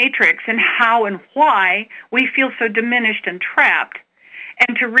of the matrix and how and why we feel so diminished and trapped,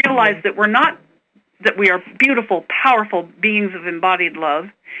 and to realize that we are beautiful, powerful beings of embodied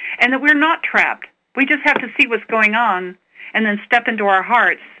love, and that we're not trapped. We just have to see what's going on and then step into our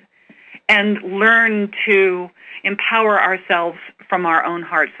hearts and learn to empower ourselves from our own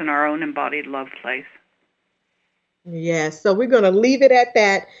hearts and our own embodied love place. Yes, so we're going to leave it at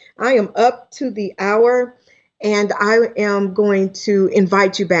that. I am up to the hour, and I am going to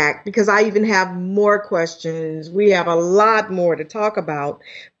invite you back because I even have more questions. We have a lot more to talk about.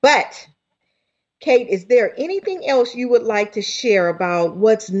 But, Cate, is there anything else you would like to share about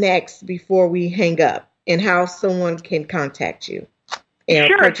what's next before we hang up and how someone can contact you?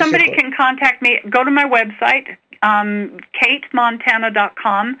 Sure, somebody can contact me. Go to my website,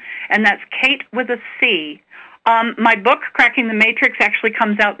 CateMontana.com, and that's Cate with a C. My book, Cracking the Matrix, actually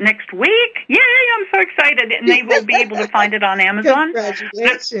comes out next week. Yay, I'm so excited. And they will be able to find it on Amazon.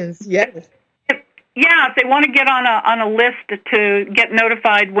 Congratulations, yes. Yeah, if they want to get on a list to get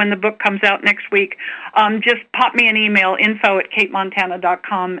notified when the book comes out next week, just pop me an email,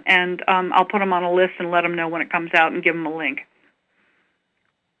 info@CateMontana.com, and I'll put them on a list and let them know when it comes out and give them a link.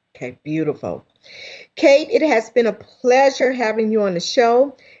 Okay, beautiful. Cate, it has been a pleasure having you on the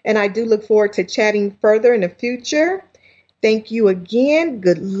show, and I do look forward to chatting further in the future. Thank you again.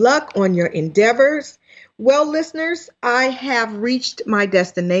 Good luck on your endeavors. Well, listeners, I have reached my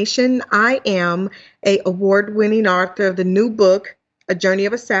destination. I am an award-winning author of the new book, A Journey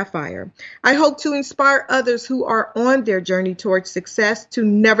of a Sapphire. I hope to inspire others who are on their journey towards success to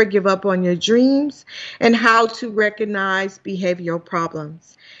never give up on your dreams and how to recognize behavioral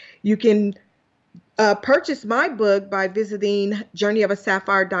problems. You can purchase my book by visiting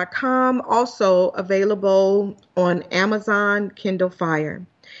journeyofaSapphire.com, also available on Amazon Kindle Fire.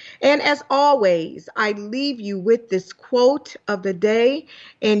 And as always, I leave you with this quote of the day,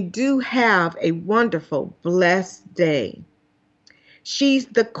 and do have a wonderful, blessed day. She's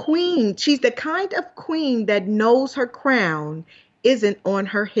the queen. She's the kind of queen that knows her crown isn't on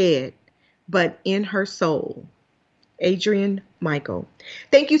her head, but in her soul. Adrienne Michael.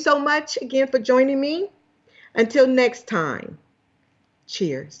 Thank you so much again for joining me. Until next time,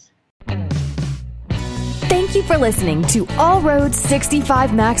 cheers. Thank you for listening to All Roads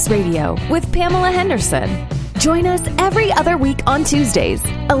 65 Max Radio with Pamela Henderson. Join us every other week on Tuesdays,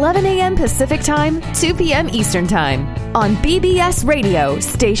 11 a.m. Pacific Time, 2 p.m. Eastern Time on BBS Radio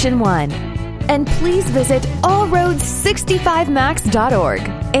Station 1. And please visit allroads65max.org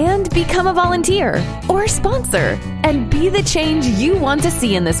and become a volunteer or sponsor and be the change you want to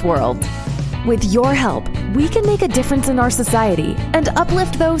see in this world. With your help, we can make a difference in our society and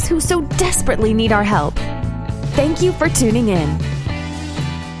uplift those who so desperately need our help. Thank you for tuning in.